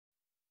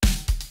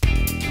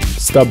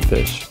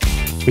Stubfish.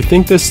 We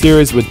think this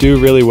series would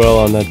do really well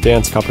on that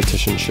dance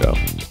competition show.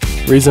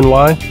 Reason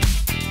why?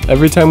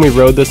 Every time we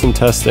rode this in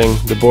testing,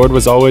 the board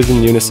was always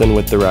in unison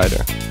with the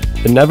rider.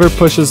 It never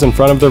pushes in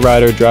front of the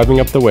rider driving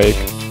up the wake,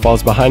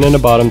 falls behind in a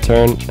bottom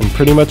turn, and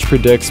pretty much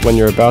predicts when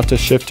you're about to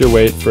shift your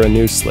weight for a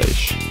new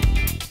slash.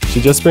 She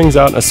just brings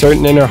out a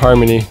certain inner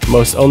harmony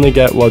most only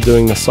get while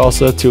doing the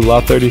salsa to La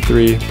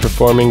 33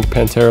 performing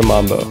Pantera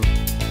Mambo.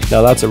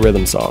 Now that's a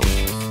rhythm song.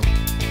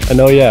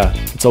 And oh yeah,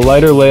 it's a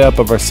lighter layup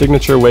of our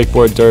signature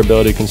wakeboard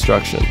durability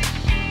construction.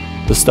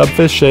 The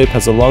Stubfish shape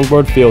has a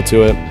longboard feel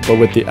to it, but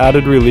with the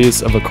added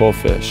release of a coal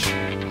fish.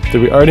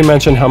 Did we already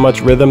mention how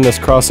much rhythm this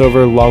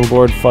crossover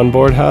longboard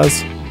funboard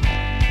has?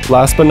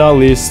 Last but not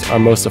least, our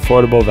most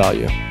affordable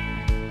value.